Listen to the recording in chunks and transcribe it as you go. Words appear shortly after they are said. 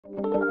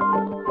Hello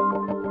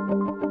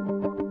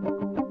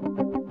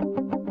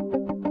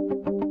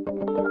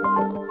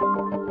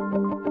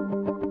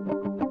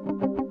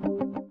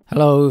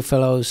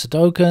fellow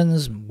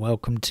Sudokans,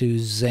 welcome to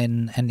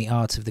Zen and the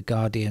Art of the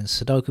Guardian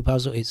Sudoku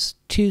Puzzle. It's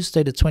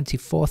Tuesday the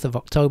 24th of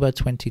October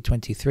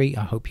 2023.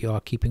 I hope you are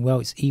keeping well.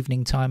 It's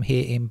evening time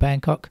here in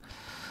Bangkok.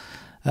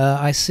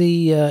 I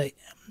see,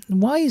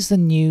 why is the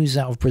news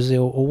out of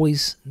Brazil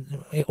always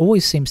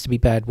seems to be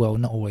bad? Well,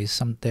 not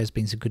always. There's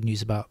been some good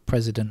news about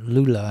President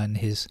Lula and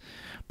his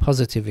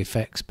positive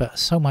effects, but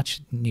so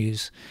much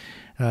news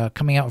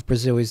coming out of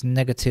Brazil is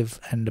negative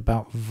and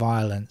about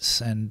violence,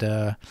 and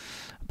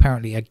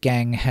apparently a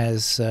gang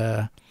has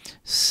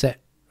set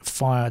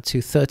fire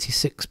to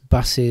 36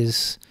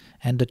 buses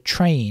and a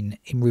train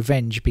in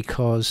revenge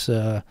because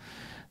the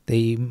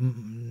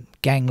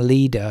gang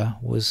leader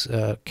was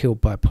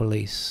killed by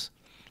police.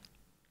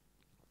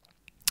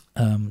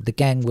 The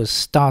gang was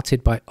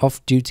started by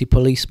off-duty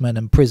policemen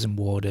and prison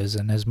warders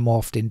and has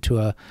morphed into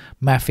a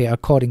mafia,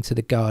 according to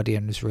the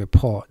Guardian's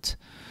report.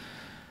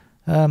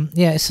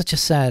 Yeah, it's such a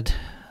sad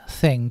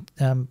thing.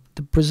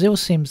 Brazil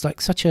seems like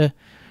such a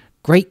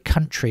great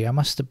country, I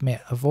must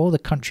admit. Of all the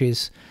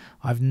countries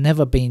I've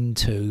never been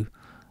to,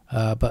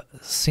 but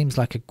seems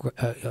like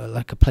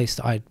a place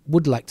that I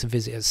would like to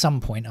visit at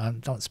some point. I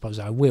don't suppose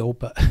I will,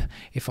 but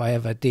if I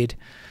ever did,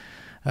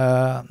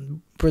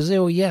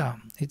 Brazil, yeah,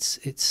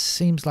 it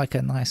seems like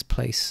a nice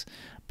place,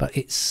 but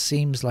it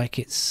seems like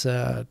it's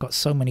got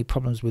so many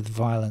problems with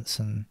violence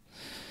and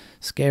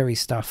scary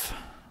stuff.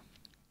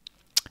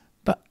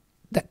 But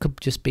that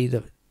could just be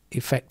the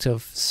effect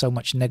of so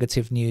much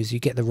negative news. You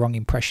get the wrong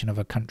impression of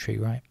a country,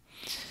 right?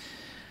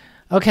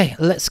 Okay,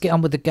 let's get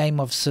on with the game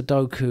of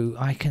Sudoku.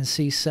 I can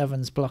see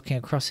sevens blocking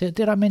across here.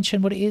 Did I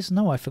mention what it is?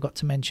 No, I forgot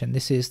to mention.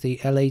 This is the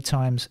LA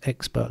Times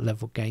expert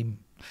level game.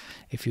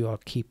 If you are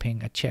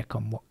keeping a check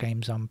on what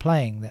games I'm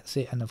playing, that's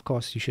it. And of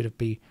course, you should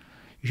be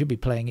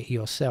playing it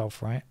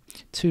yourself, right?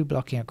 2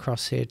 blocking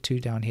across here, 2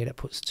 down here. That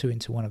puts 2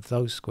 into one of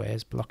those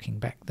squares. Blocking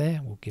back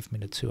there will give me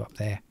the 2 up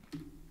there.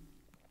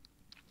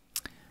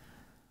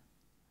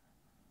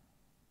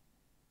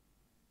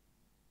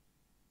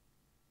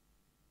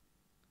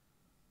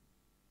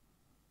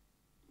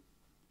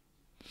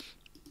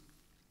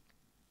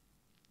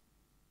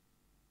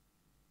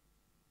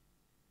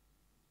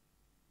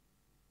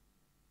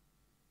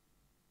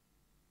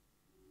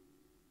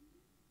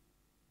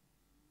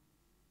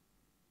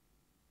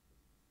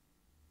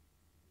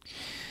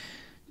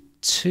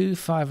 Two,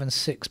 5 and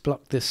 6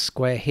 block this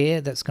square here.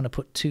 That's going to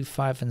put 2,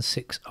 5 and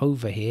 6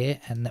 over here,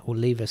 and that will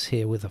leave us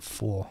here with a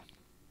 4.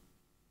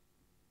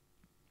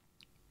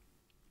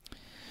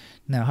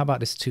 Now how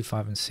about this 2,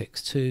 5 and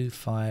 6? 2,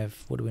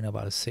 5, what do we know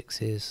about the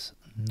 6s?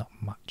 Not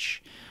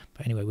much.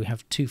 But anyway, we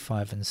have 2,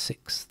 5 and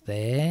 6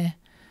 there.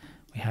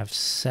 We have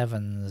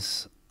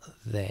 7s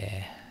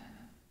there.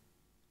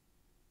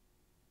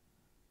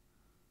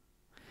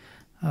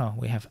 Oh,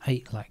 we have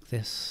 8 like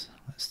this.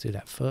 Let's do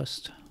that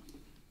first.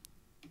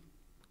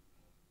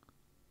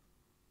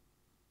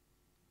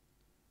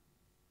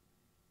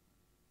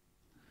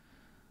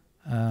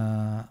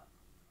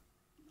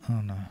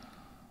 Oh no.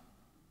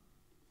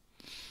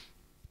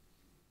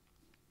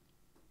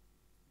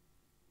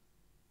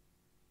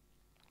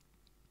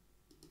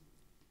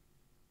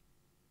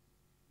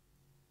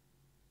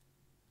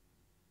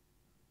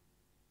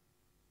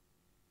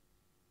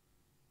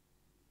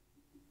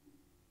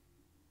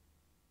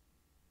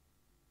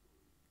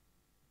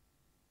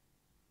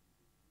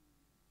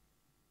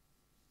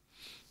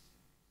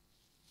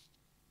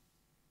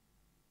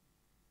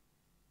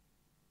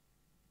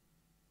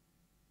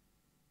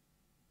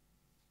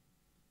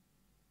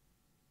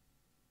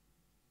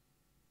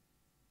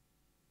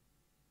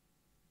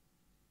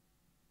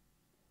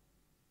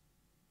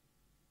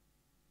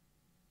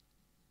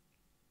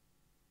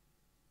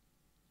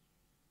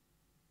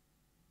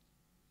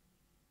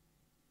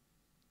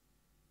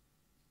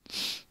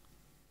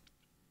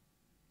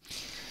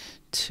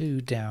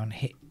 Two down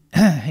here,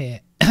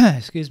 here.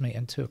 Excuse me,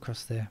 and 2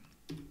 across there.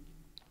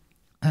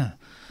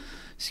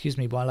 Excuse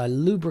me while I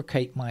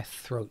lubricate my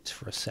throat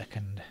for a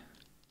second.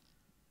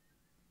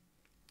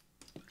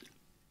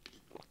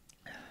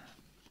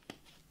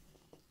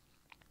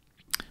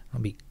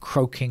 I'll be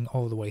croaking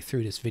all the way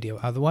through this video.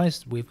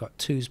 Otherwise, we've got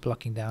 2s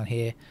blocking down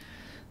here.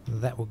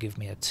 That will give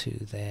me a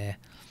 2 there.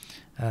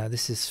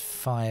 This is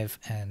 5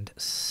 and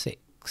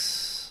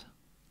 6.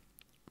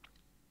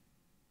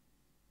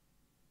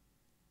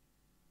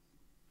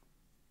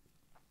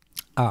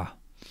 Ah.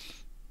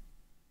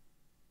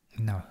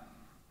 No.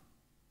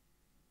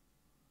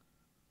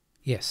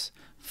 Yes,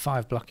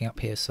 5 blocking up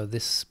here, so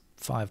this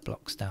 5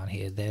 blocks down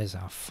here. There's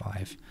our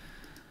 5.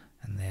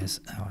 And there's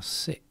our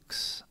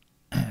 6.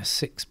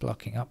 6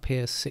 blocking up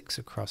here, 6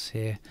 across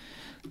here.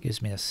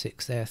 Gives me a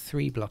 6 there.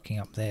 3 blocking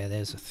up there.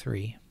 There's a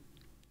 3.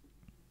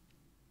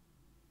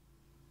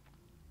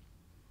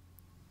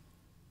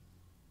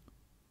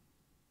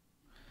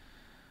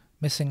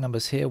 Missing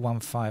numbers here, 1,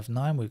 5,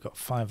 9. We've got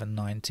 5 and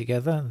 9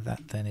 together.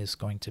 That then is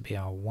going to be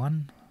our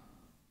 1.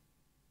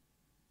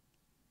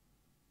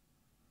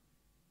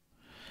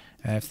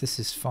 If this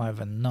is 5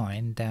 and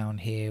 9, down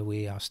here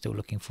we are still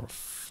looking for a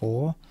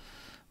 4.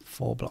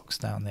 4 blocks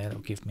down there,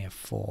 that'll give me a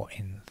 4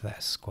 in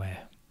that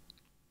square.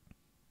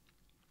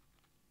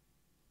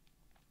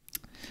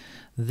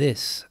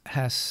 This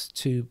has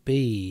to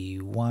be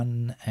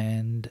 1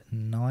 and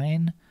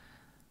 9,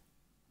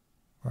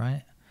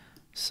 right?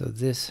 So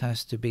this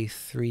has to be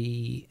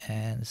 3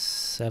 and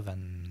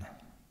 7.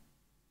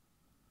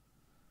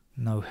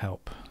 No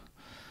help.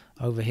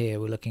 Over here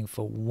we're looking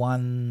for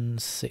 1,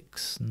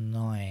 6,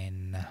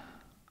 9.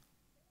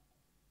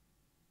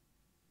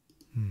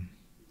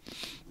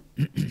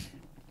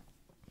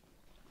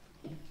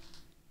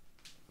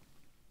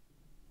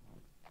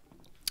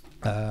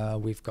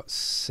 We've got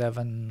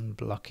 7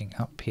 blocking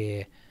up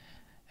here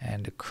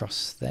and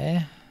across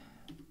there.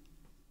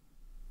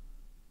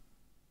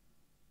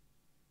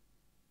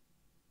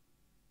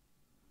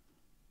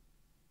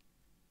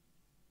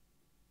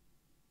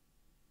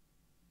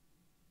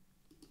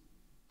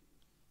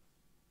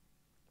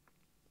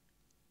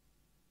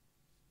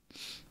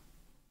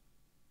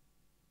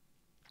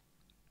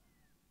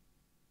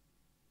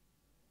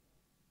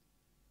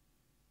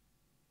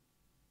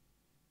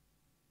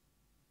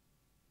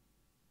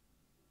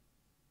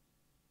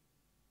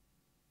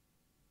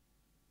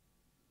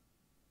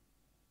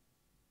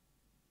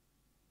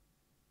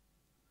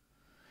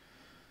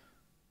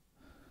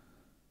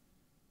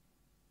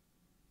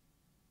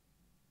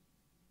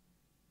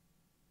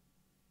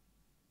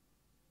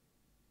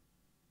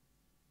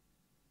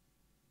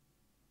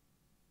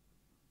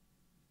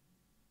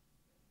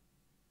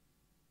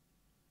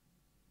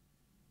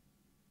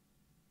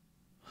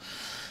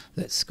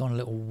 Let's go on a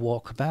little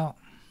walkabout.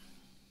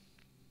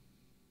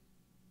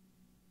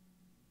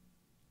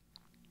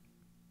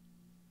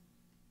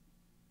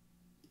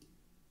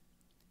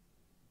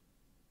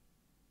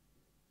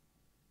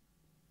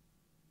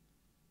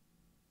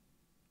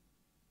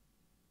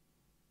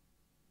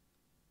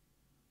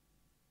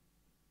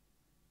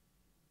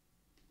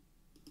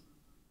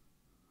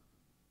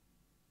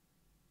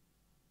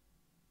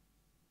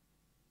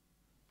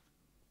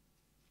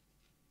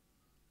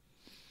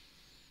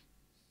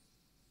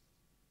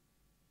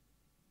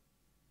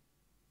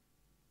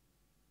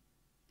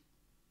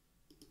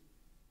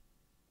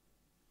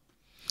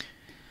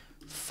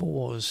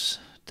 Fours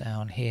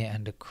down here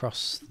and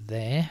across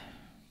there.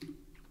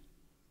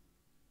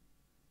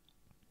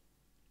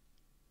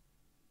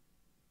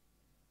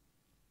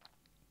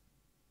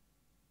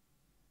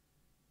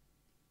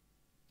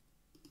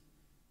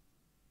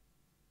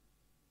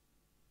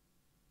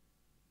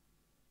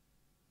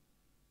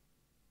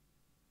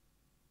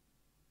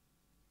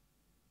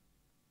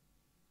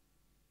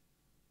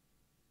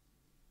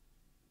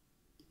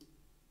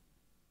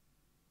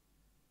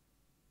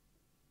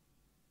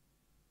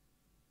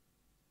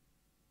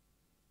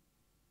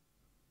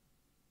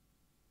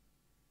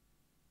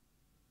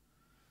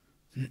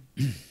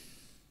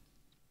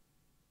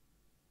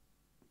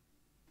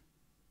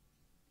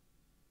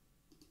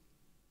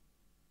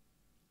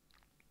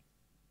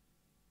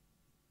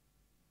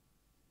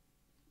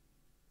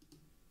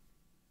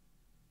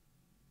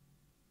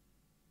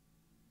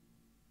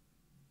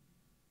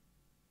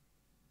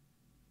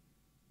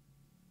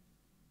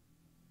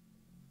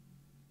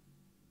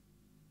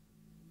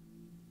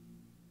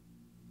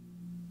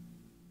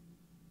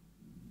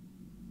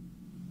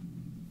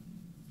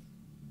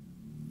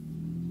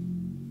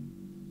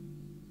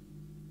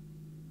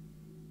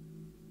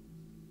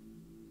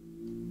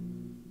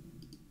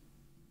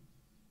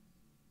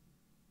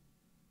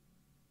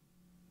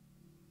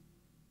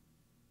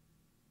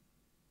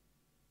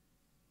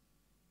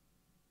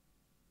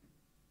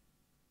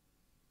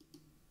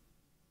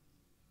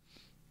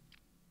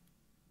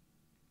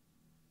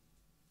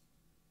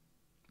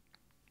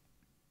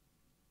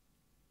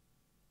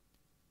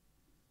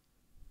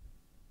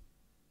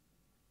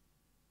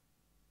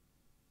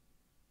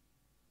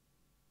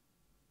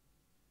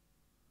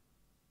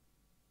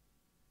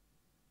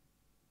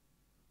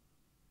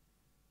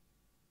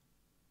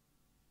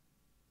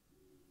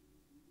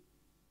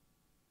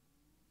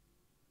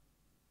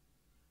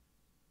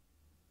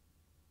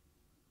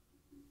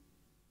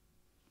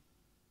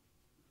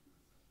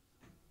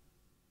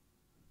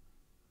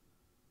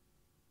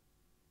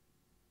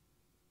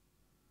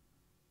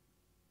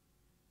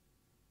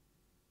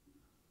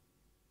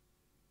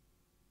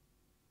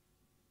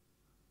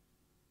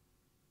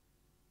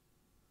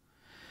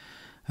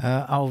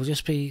 I'll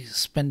just be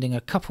spending a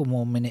couple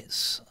more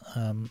minutes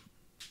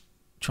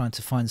trying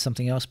to find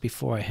something else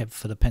before I head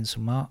for the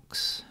pencil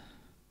marks.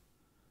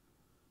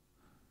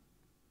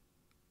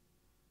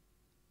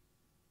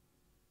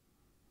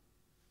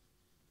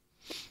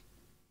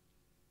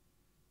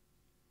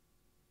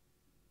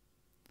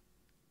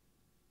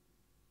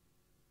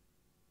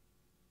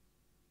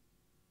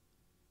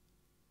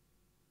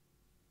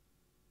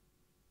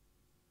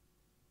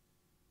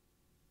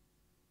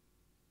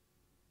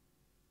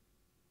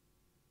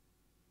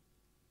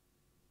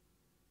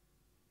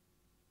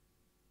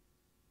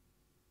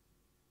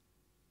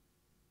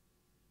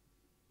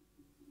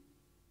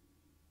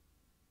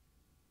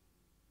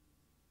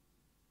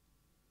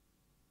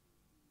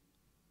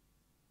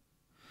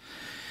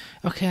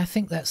 Okay, I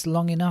think that's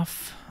long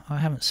enough. I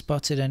haven't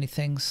spotted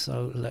anything,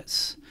 so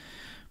let's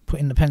put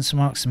in the pencil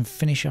marks and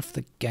finish off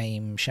the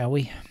game, shall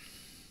we?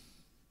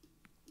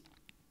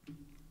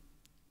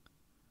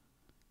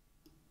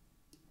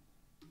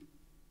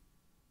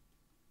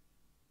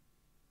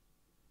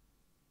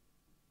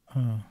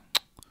 Oh,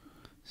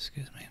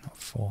 excuse me, not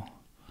 4.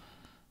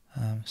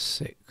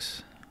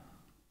 6.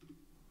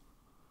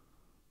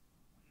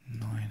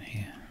 9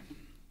 here.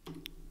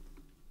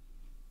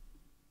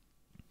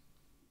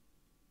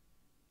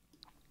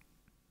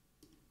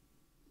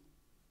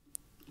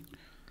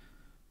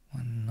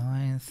 One,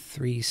 9,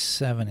 3,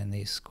 7 in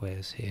these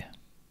squares here.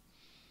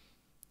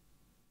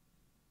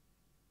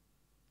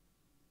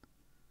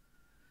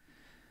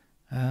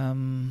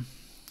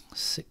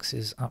 Six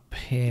is up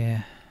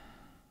here.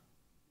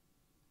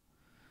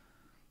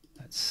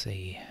 Let's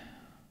see.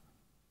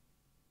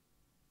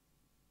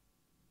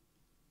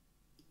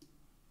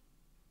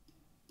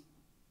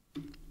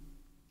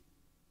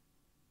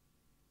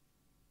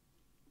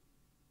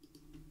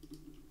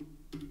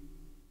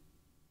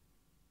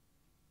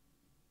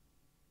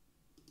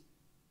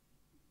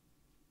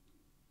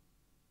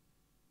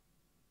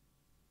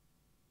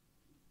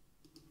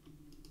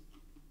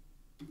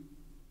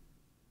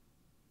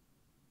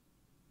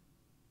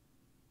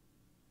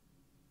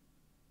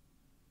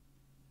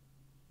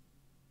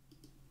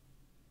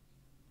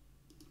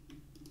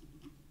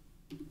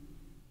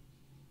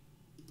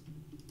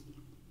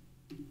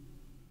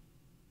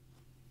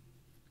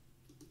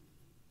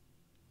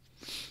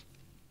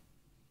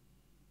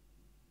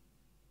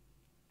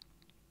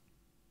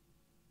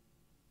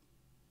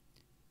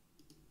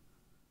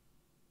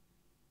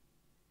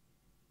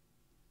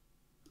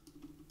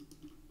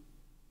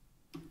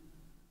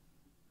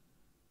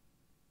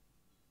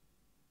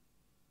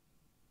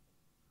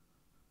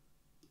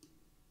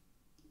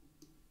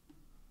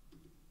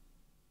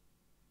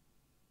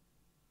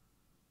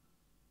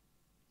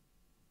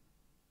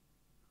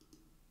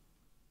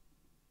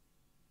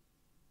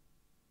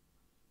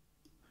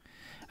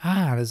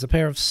 Ah, there's a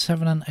pair of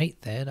 7 and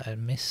 8 there that I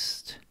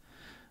missed.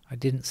 I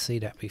didn't see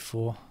that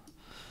before.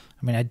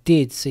 I mean, I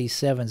did see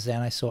 7s there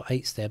and I saw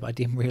 8s there, but I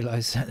didn't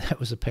realise that that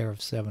was a pair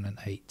of 7 and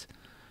 8.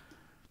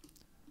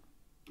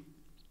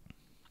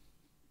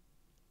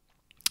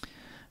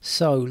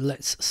 So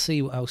let's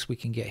see what else we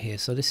can get here.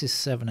 So this is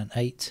 7 and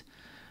 8.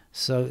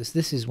 So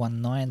this is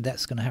 1, 9.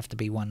 That's going to have to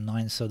be 1,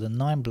 9. So the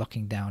 9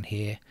 blocking down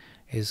here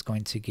is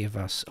going to give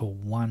us a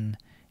 1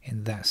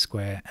 in that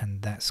square,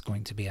 and that's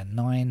going to be a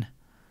 9.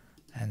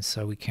 And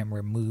so we can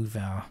remove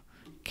our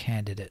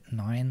candidate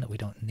 9 that we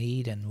don't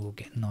need, and we'll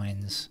get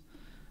 9s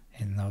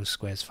in those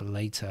squares for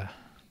later.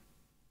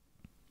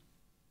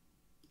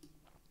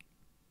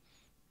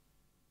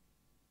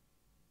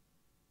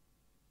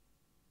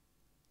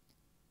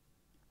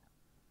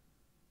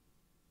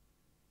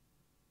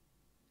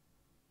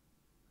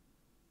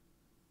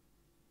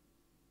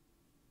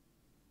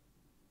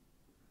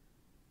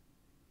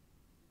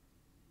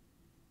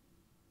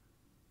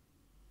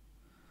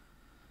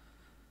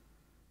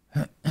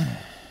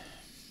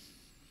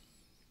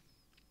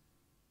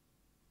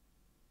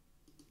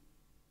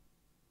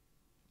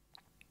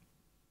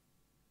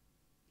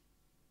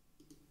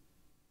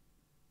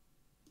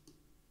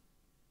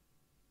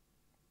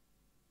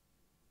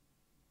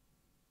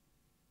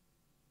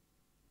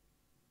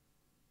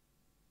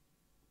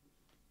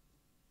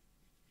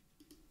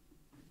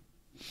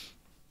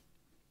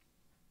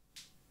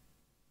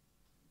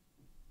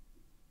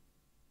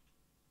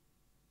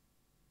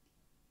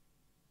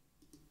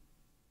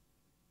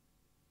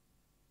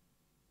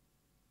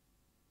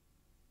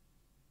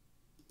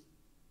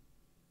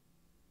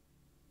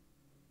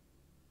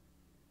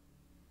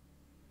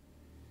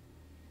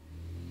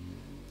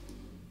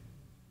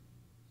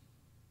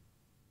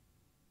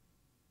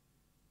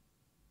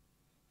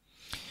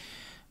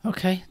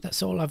 Okay,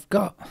 that's all I've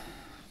got.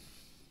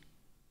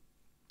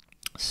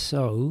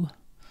 So,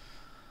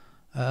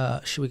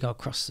 should we go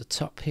across the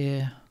top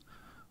here?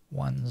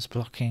 1's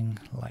blocking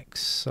like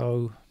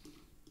so.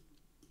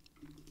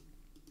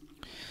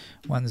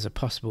 1s are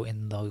possible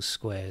in those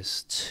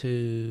squares.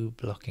 2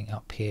 blocking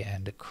up here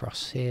and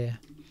across here.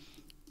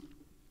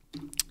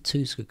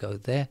 2s could go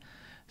there.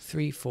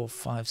 3, 4,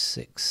 5,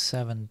 6,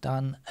 7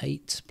 done.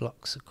 8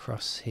 blocks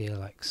across here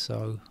like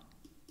so.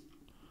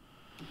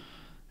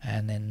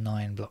 And then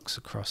 9 blocks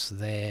across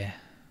there.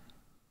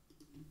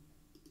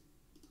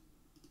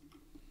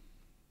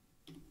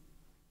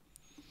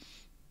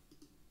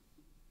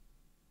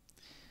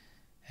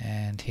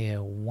 And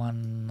here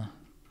 1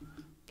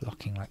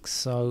 blocking like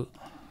so.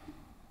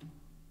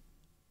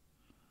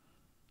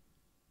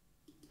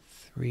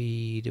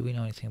 3, do we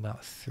know anything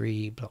about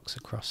 3 blocks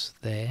across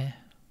there?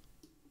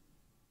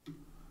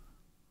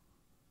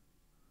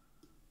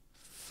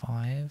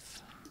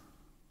 5.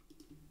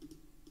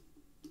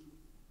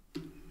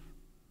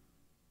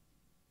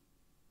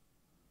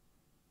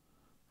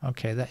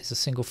 Okay, that is a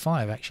single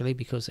 5 actually,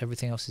 because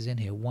everything else is in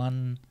here.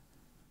 1,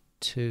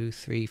 2,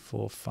 3,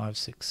 4, 5,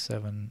 6,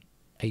 7,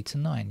 8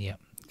 and 9. Yeah.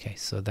 Okay,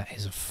 so that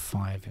is a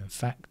 5 in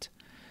fact.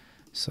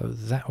 So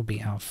that will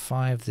be our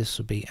 5, this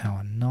will be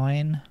our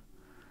 9.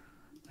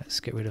 Let's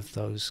get rid of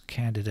those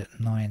candidate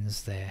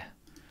 9s there.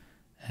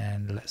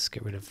 And let's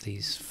get rid of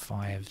these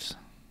 5s.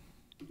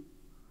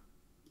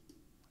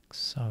 Like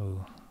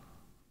so.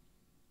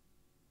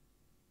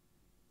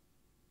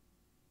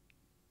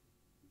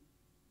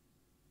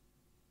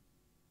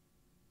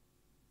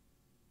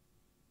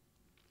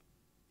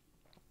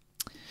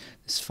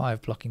 This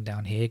 5 blocking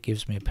down here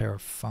gives me a pair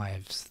of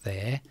 5s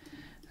there.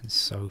 And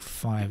so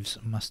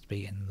 5s must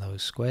be in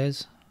those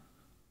squares.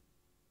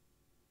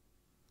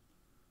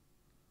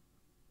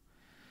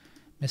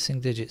 Missing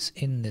digits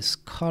in this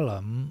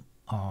column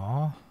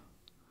are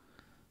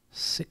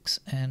 6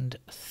 and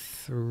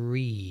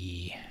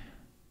 3.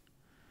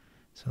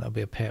 So that'll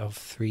be a pair of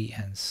 3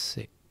 and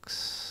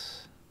 6.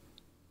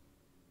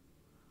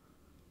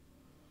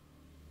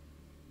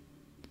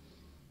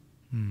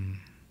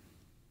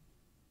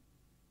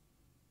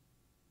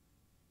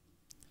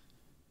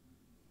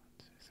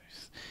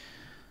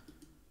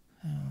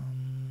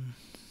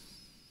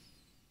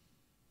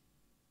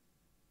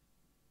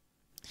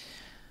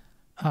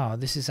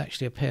 This is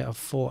actually a pair of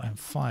 4 and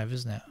 5,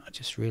 isn't it? I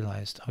just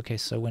realized. Okay,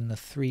 so when the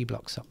 3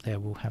 blocks up there,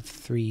 we'll have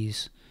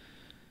 3s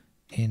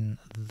in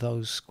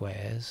those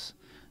squares.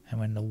 And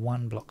when the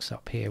 1 blocks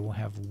up here, we'll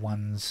have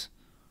 1s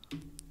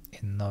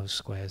in those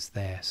squares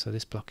there. So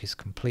this block is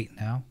complete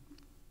now.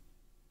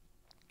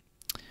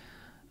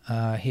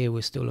 Here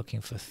we're still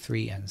looking for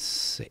 3 and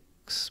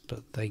 6,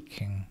 but they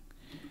can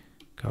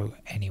go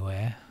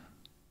anywhere.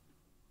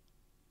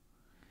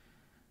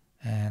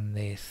 And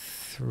the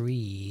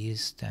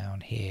 3s down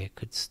here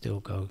could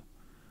still go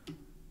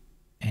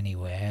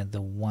anywhere.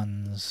 The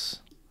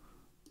 1s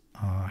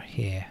are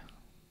here.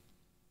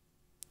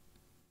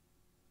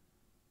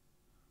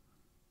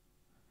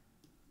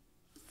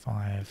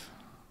 Five.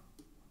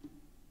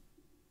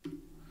 Like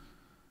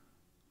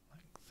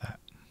that.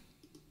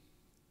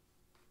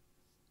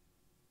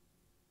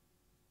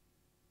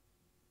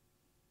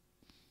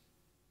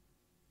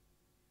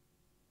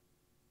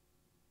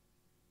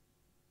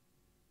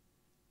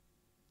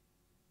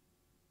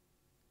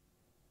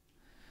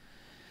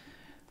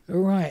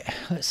 Right,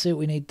 let's see what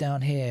we need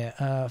down here.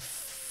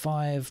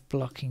 5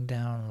 blocking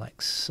down like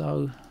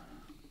so.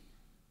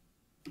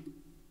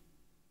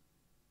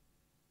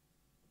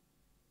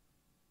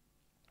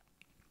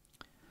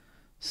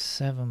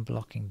 Seven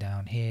blocking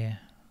down here.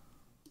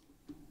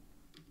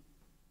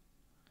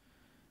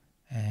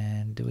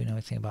 And do we know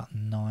anything about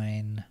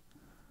 9?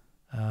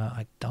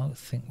 I don't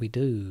think we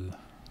do.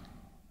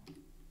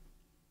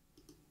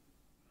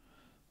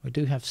 We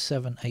do have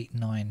 7, 8,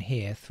 9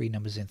 here, 3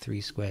 numbers in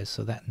 3 squares,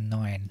 so that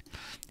 9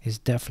 is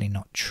definitely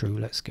not true.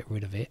 Let's get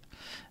rid of it.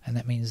 And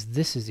that means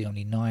this is the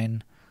only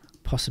 9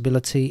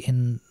 possibility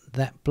in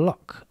that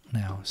block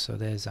now. So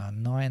there's our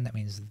 9, that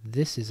means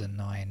this is a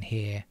 9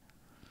 here.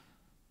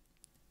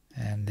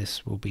 And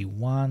this will be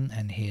 1,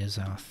 and here's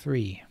our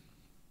 3.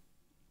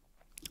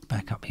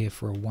 Back up here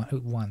for a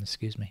 1,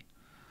 excuse me.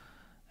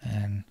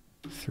 And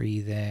 3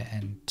 there,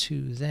 and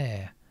 2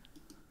 there.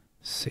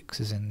 6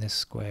 is in this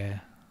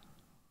square.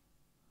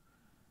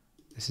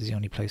 This is the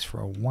only place for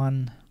a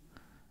 1,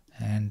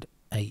 and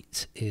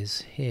 8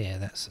 is here.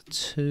 That's a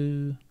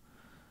 2.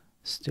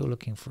 Still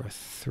looking for a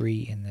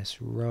 3 in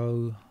this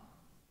row.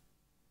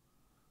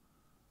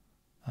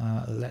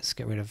 Let's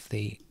get rid of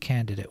the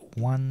candidate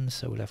 1,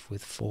 so we're left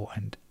with 4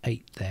 and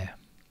 8 there.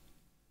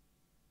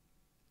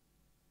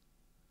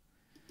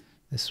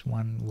 This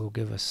one will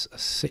give us a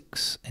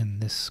 6 in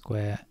this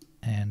square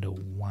and a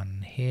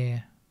 1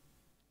 here.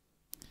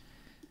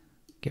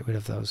 Get rid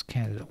of those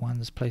candidate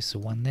 1s, place a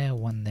 1 there,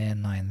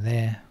 9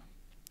 there.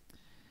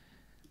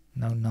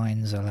 No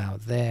 9s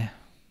allowed there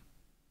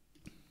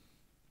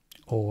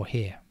or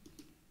here.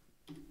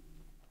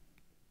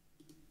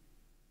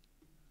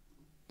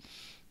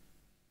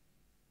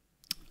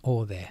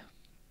 Or there.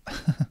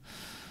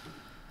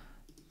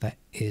 That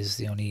is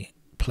the only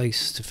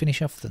place to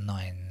finish off the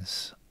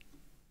 9s.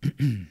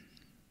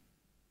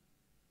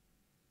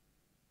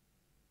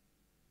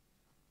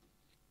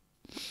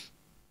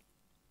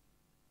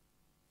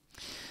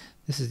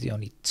 This is the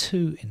only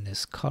 2 in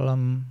this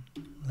column.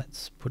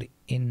 Let's put it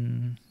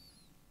in.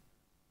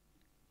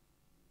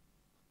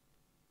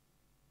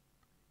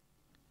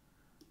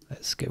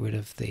 Let's get rid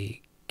of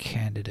the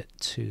candidate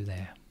 2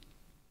 there.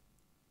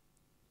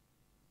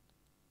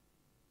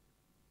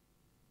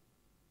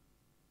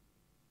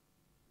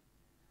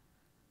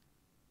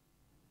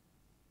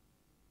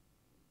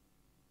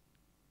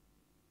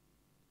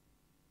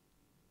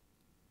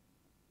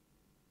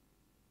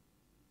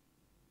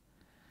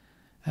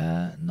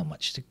 Not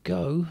much to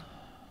go.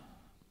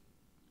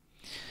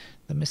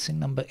 The missing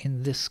number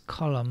in this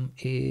column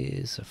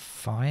is a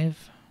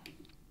 5.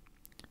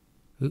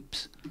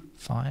 Oops,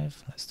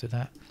 5. Let's do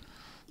that.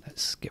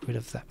 Let's get rid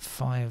of that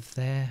 5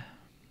 there.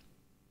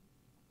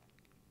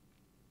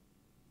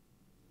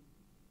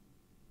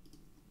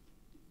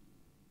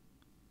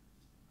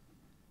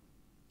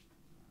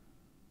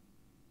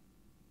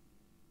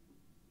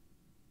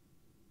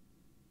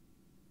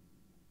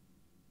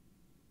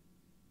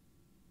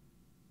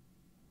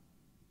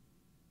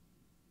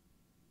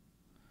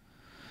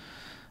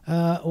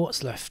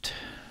 What's left?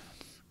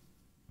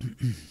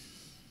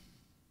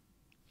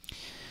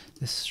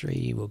 This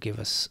 3 will give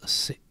us a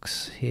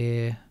 6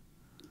 here.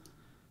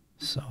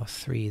 So a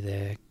 3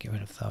 there. Get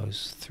rid of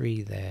those.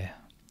 3 there.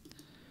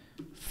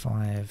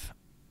 5,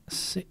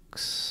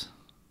 6,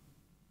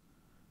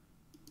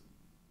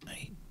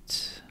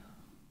 8,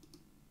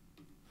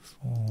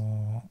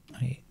 4,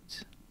 8,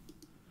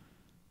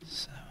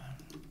 7,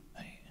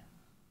 8.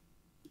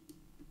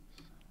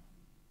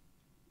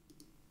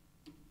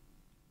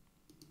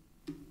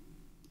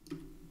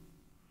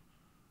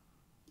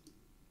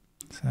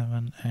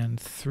 7 and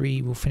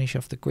 3 will finish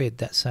off the grid.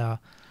 That's our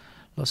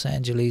Los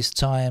Angeles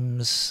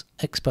Times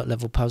expert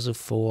level puzzle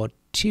for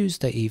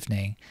Tuesday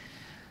evening.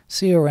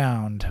 See you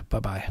around. Bye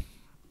bye.